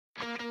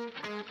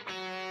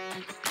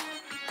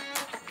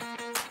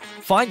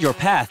Find your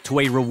path to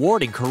a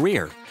rewarding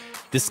career.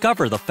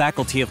 Discover the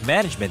Faculty of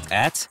Management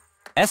at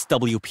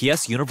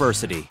SWPS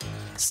University.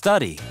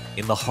 Study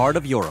in the heart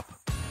of Europe.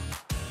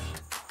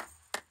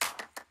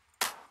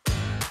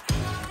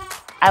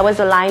 I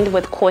was aligned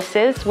with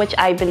courses which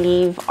I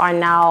believe are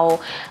now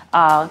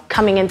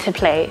coming into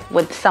play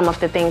with some of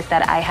the things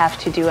that I have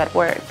to do at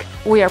work.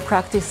 We are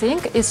practicing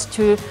is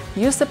to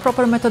use the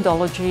proper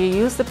methodology,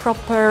 use the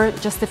proper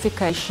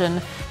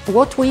justification.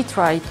 What we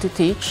try to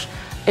teach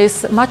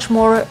is much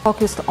more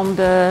focused on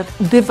the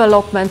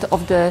development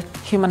of the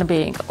human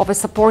being, of a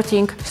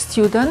supporting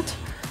student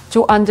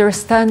to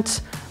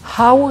understand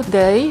how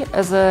they,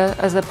 as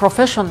a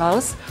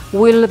professionals,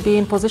 will be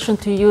in position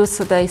to use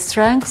their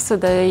strengths,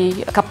 their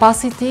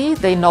capacity,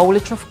 their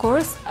knowledge, of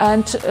course,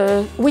 and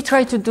we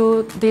try to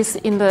do this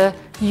in the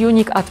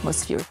unique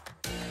atmosphere.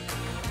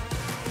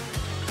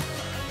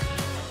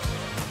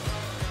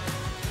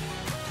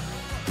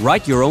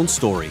 Write your own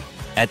story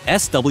at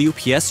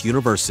SWPS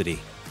University.